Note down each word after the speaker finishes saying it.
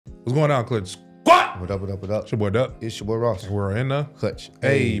What's going on, Clutch? Squat! What up, what up, what up? It's your boy Duck. It's your boy Ross. We're in the Clutch.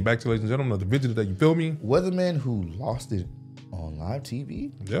 Hey, back to ladies and gentlemen, the video today. You feel me? Weathermen who lost it on live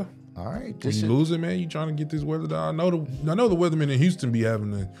TV. Yeah. All right. When you lose it, man, you trying to get this weather down. I know the weathermen in Houston be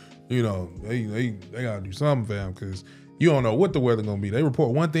having to, you know, they gotta do something, fam, because you don't know what the weather gonna be. They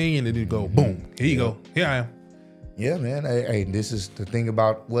report one thing and then it go boom. Here you go. Here I am. Yeah, man. Hey, this is the thing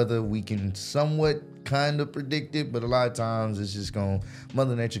about weather. We can somewhat kind of predict it, but a lot of times it's just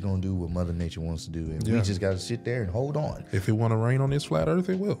Mother Nature gonna do what Mother Nature wants to do, and we just gotta sit there and hold on. If it want to rain on this flat Earth,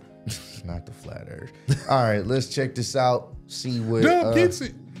 it will. Not the flat Earth. All right, let's check this out. See what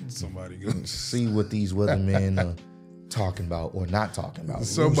somebody gonna see what these weathermen are talking about or not talking about.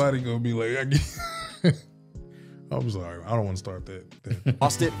 Somebody gonna be like, I'm sorry, I don't want to start that.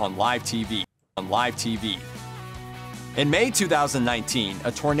 Lost it on live TV. In May 2019,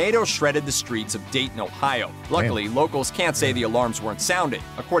 a tornado shredded the streets of Dayton, Ohio. Luckily, locals can't say the alarms weren't sounded,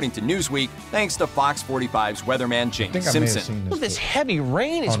 according to Newsweek, thanks to Fox 45's weatherman James Simpson. Well, this heavy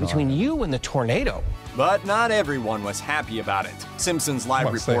rain is between you and the tornado. But not everyone was happy about it. Simpson's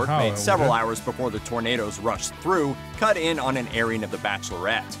live report, made several hours before the tornadoes rushed through, cut in on an airing of The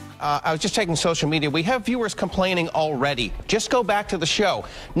Bachelorette. I was just checking social media. We have viewers complaining already. Just go back to the show.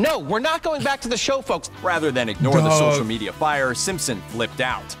 No, we're not going back to the show, folks. Rather than ignore the social media fire, Simpson flipped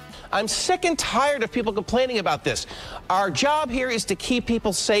out. I'm sick and tired of people complaining about this. Our job here is to keep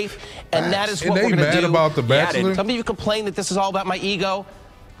people safe, and that is what we're going to do. About The Bachelor? Some of you complain that this is all about my ego.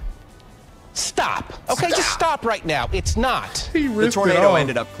 Stop. Okay, just stop right now. It's not. The tornado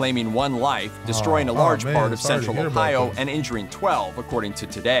ended up claiming 1 life, destroying a large part of central Ohio and injuring 12, according to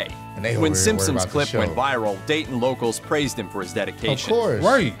Today. When Simpson's clip went viral, Dayton locals praised him for his dedication. Of course.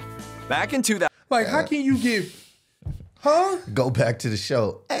 Right. Back in 2000. Like, how can you get... Go back to the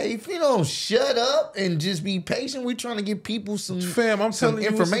show. Hey, if you don't shut up and just be patient, we're trying to give people some I'm telling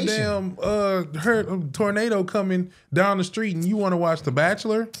information. You, damn tornado coming down the street and you want to watch The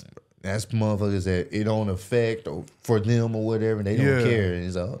Bachelor? That's motherfuckers that it don't affect or for them or whatever. They don't care.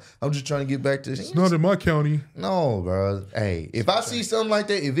 And so I'm just trying to get back to It's not in my county. No, bro. Hey, if I see something like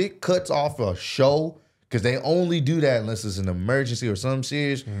that, if it cuts off a show, because they only do that unless it's an emergency or something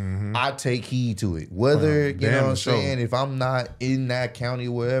serious, I take heed to it. Whether, you know what I'm saying, if I'm not in that county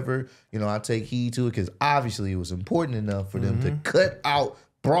or wherever, you know, I take heed to it because obviously it was important enough for them to cut out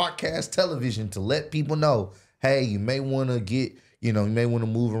broadcast television to let people know, hey, you may want to get... You know, you may want to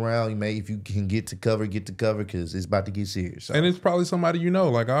move around. You may, if you can get to cover, because it's about to get serious. So. And it's probably somebody you know.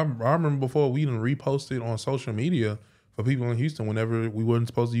 Like, I remember before we didn't repost it on social media for people in Houston whenever we wasn't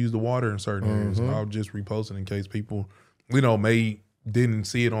supposed to use the water in certain areas. So I'll just repost it in case people, you know, didn't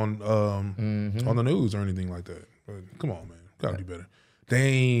see it on the news or anything like that. But come on, man. Gotta do better.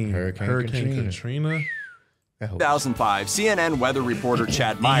 Dang. Hurricane Katrina. 2005, CNN weather reporter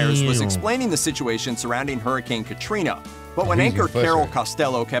Chad Myers was explaining the situation surrounding Hurricane Katrina. But when anchor Carol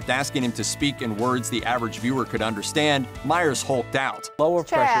Costello kept asking him to speak in words the average viewer could understand, Myers hulked out. Lower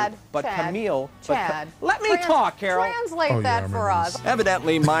pressure, but Camille... Let me talk, Carol. Translate that for us.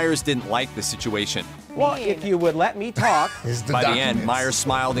 Evidently, Myers didn't like the situation. Well, if you would let me talk. By the end, Myers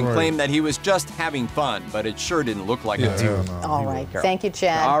smiled and claimed that he was just having fun, but it sure didn't look like it. All right. Thank you,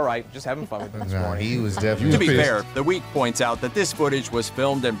 Chad. All right. Just having fun with this morning. He was definitely To be fair, The Week points out that this footage was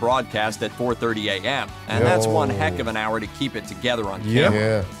filmed and broadcast at 4:30 a.m., and that's one heck of an hour to keep it together on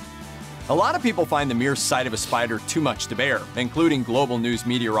camera. A lot of people find the mere sight of a spider too much to bear, including global news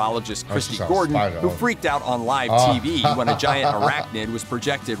meteorologist Christy Gordon, who freaked out on live TV when a giant arachnid was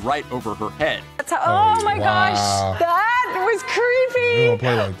projected right over her head. Oh my gosh, that was creepy. Don't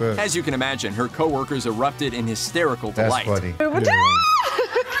play like that. As you can imagine, her coworkers erupted in hysterical delight. That's funny.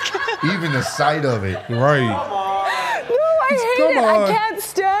 Even the sight of it. Right. I hate it. I can't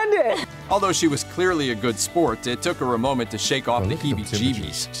stand it. Although she was clearly a good sport, it took her a moment to shake off the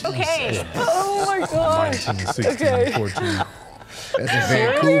heebie-jeebies. Okay. Oh my gosh. 16, Okay. 14. That's in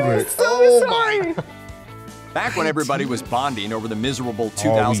Vancouver. So sorry. Back when everybody was bonding over the miserable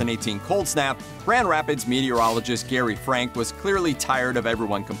 2018 cold snap, Grand Rapids meteorologist Gary Frank was clearly tired of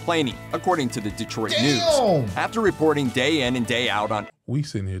everyone complaining, according to the Detroit News. After reporting day in and day out on... We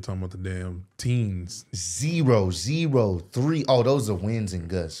sitting here talking about the damn teens. 0, 0, 3. Oh, those are winds and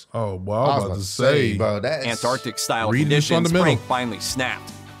gusts. Oh, well, I was about to say, bro, that's Antarctic-style conditions, Frank finally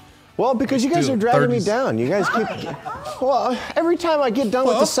snapped. Well, because you guys are dragging me down. You guys keep... Well, every time I get done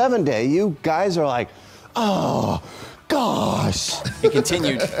with the 7-day, you guys are like, oh, gosh. He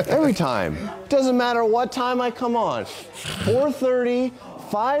continued. Every time. Doesn't matter what time I come on. 4:30,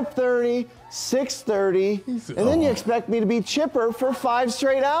 5:30, 6:30, and then you expect me to be chipper for 5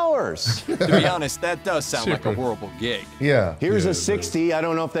 straight hours. To be honest, that does sound like a horrible gig. Yeah. Here's a 60. I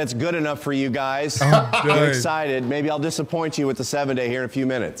don't know if that's good enough for you guys. Get excited. Maybe I'll disappoint you with the 7-day here in a few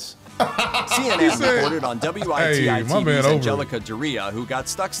minutes. CNN reported on WITI-TV's Angelica Duria, who got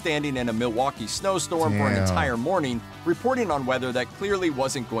stuck standing in a Milwaukee snowstorm for an entire morning, reporting on weather that clearly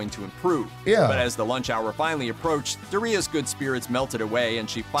wasn't going to improve. Yeah. But as the lunch hour finally approached, Duria's good spirits melted away and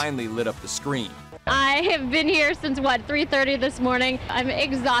she finally lit up the screen. I have been here since, 3:30 this morning. I'm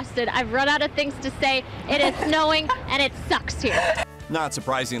exhausted. I've run out of things to say. It is snowing and it sucks here. Not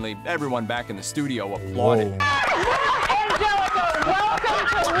surprisingly, everyone back in the studio applauded.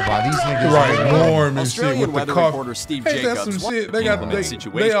 Wow, these niggas warm and Australian shit with weather the coffee. reporter Steve Hey, that's Jacobs. some shit.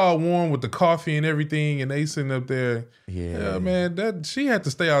 They all warm with the coffee and everything, and they sitting up there. Yeah, man, that she had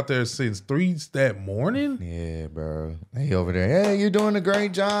to stay out there since 3 that morning. Yeah, bro. Hey, over there. Hey, you're doing a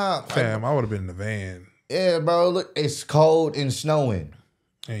great job. Fam, I would have been in the van. Yeah, bro. Look, it's cold and snowing.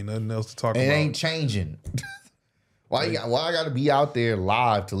 Ain't nothing else to talk about. It ain't changing. Why I got to be out there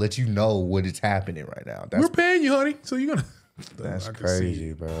live to let you know what is happening right now? We're paying you, honey, so you're gonna. That's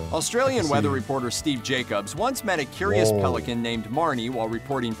crazy, bro. Australian weather reporter Steve Jacobs once met a curious pelican named Marnie while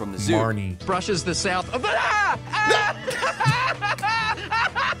reporting from the zoo. Marnie brushes the south of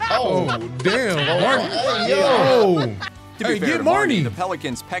Oh, damn, Marnie! Hey, yo. To be fair to Marnie, the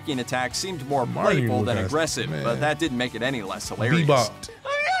pelican's pecking attack seemed more playful than aggressive, but that didn't make it any less hilarious. Bebopped.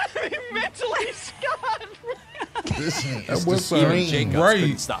 I'm gonna be mentally scarred. That was Even Jacobs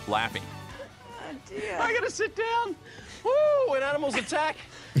couldn't stop laughing. Oh, dear. I gotta sit down. Woo, when animals attack,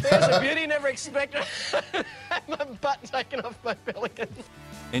 there's a beauty never expected. My butt taken off my pelican.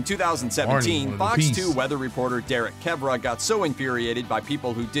 In 2017, Fox 2 weather reporter Derek Kevra got so infuriated by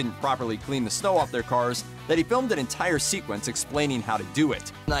people who didn't properly clean the snow off their cars that he filmed an entire sequence explaining how to do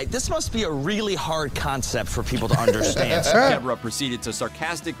it. This must be a really hard concept for people to understand. Kevra proceeded to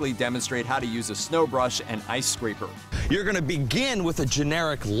sarcastically demonstrate how to use a snow brush and ice scraper. You're going to begin with a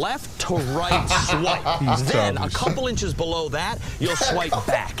generic left to right swipe. Then, a couple inches below that, you'll swipe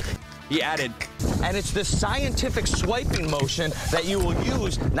back. He added, and it's this scientific swiping motion that you will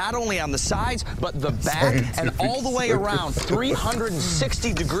use not only on the sides, but the back and all the way around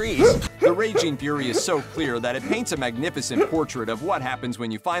 360 degrees. The raging fury is so clear that it paints a magnificent portrait of what happens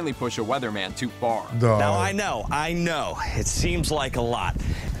when you finally push a weatherman too far. Now, I know, it seems like a lot.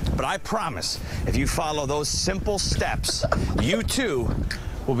 But I promise, if you follow those simple steps, you too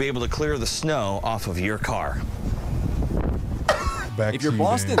will be able to clear the snow off of your car. If you're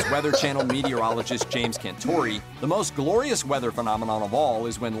Boston's Weather Channel meteorologist James Cantori, the most glorious weather phenomenon of all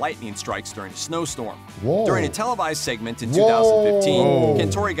is when lightning strikes during a snowstorm. Whoa. During a televised segment in 2015,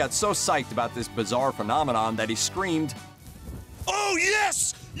 Cantori got so psyched about this bizarre phenomenon that he screamed, "Oh,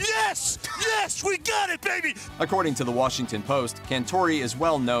 yes! Yes! Yes! We got it, baby!" According to the Washington Post, Cantori is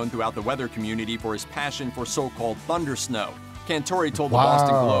well known throughout the weather community for his passion for so-called thunder snow. Cantori told the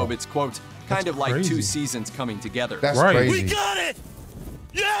Boston Globe it's, quote, kind of like 2 seasons coming together. That's crazy. We got it!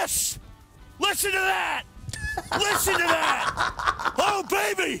 Yes! Listen to that! Listen to that! Oh,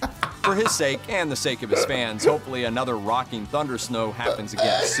 baby! For his sake and the sake of his fans, hopefully another rocking thunder snow happens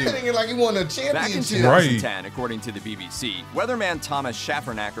again soon. Like he won a championship. Back in 2010, according to the BBC, weatherman Thomas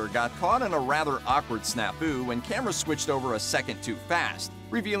Schaffernacker got caught in a rather awkward snafu when cameras switched over a second too fast,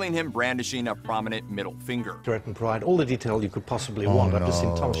 revealing him brandishing a prominent middle finger. And provide all the detail you could possibly want. I've just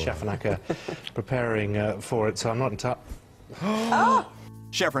seen Thomas Schaffernacker preparing for it, so I'm not in touch.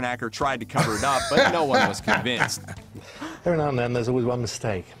 Schaffernacker tried to cover it up, but no one was convinced. Every now and then, there's always one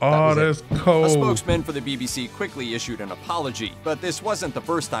mistake. That's cold. A spokesman for the BBC quickly issued an apology, but this wasn't the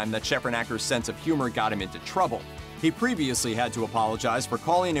first time that Schaffernaker's sense of humor got him into trouble. He previously had to apologize for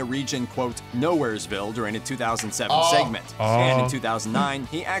calling a region, quote, Nowheresville during a 2007 segment. And in 2009,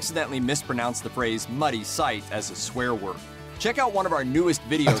 he accidentally mispronounced the phrase muddy sight as a swear word. Check out one of our newest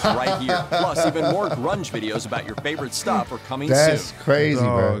videos right here. Plus, even more grunge videos about your favorite stuff are coming soon. That's crazy,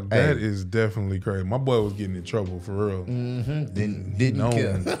 bro. That is definitely crazy. My boy was getting in trouble for real. Didn't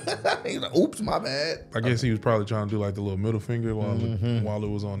care. He's like, oops, my bad. I guess he was probably trying to do like the little middle finger while it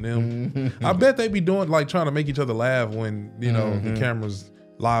was on them. I bet they be doing like trying to make each other laugh when you know the camera's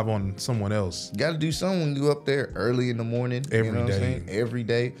live on someone else. You got to do something when you up there early in the morning. Every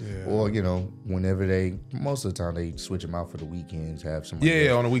day. Yeah. Or, you know, whenever most of the time they switch them out for the weekends, have somebody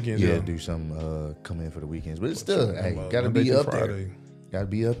else, on the weekends. do some, come in for the weekends. But it's still, got to be up there. Got to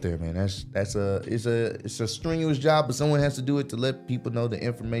be up there, man. It's a strenuous job, but someone has to do it to let people know the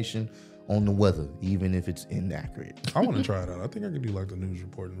information on the weather, even if it's inaccurate. I want to try it out. I think I could do like the news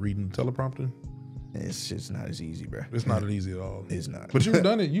report and reading the teleprompter. It's just not as easy, bro. It's not as easy at all. It's not. But you've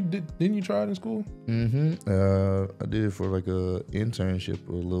done it. Didn't you try it in school? I did it for like a internship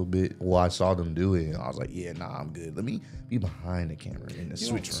a little bit. Well, I saw them do it, and I was like, yeah, nah, I'm good. Let me be behind the camera in the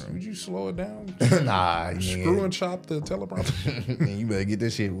switch room. Would you slow it down? Nah, Screw and chop the teleprompter. Man, you better get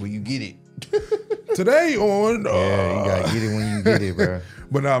that shit when you get it. Today on yeah, you gotta get it when you get it, bro.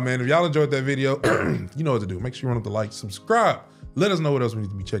 But nah, man, if y'all enjoyed that video, you know what to do. Make sure you run up the like, subscribe. Let us know what else we need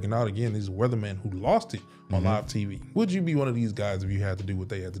to be checking out. Again, these Weathermen who lost it on live TV. Would you be one of these guys if you had to do what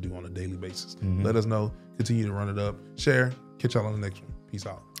they had to do on a daily basis? Let us know. Continue to run it up. Share. Catch y'all on the next one. Peace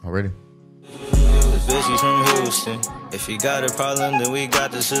out. Already. Bitches from Houston. If you got a problem, then we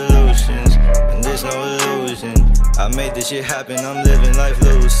got the solutions. And there's no illusion. I made this shit happen, I'm living life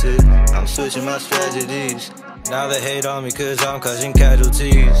lucid. I'm switching my strategies. Now they hate on me cause I'm causing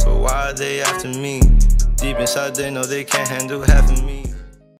casualties. But why are they after me? Deep inside they know they can't handle half of me.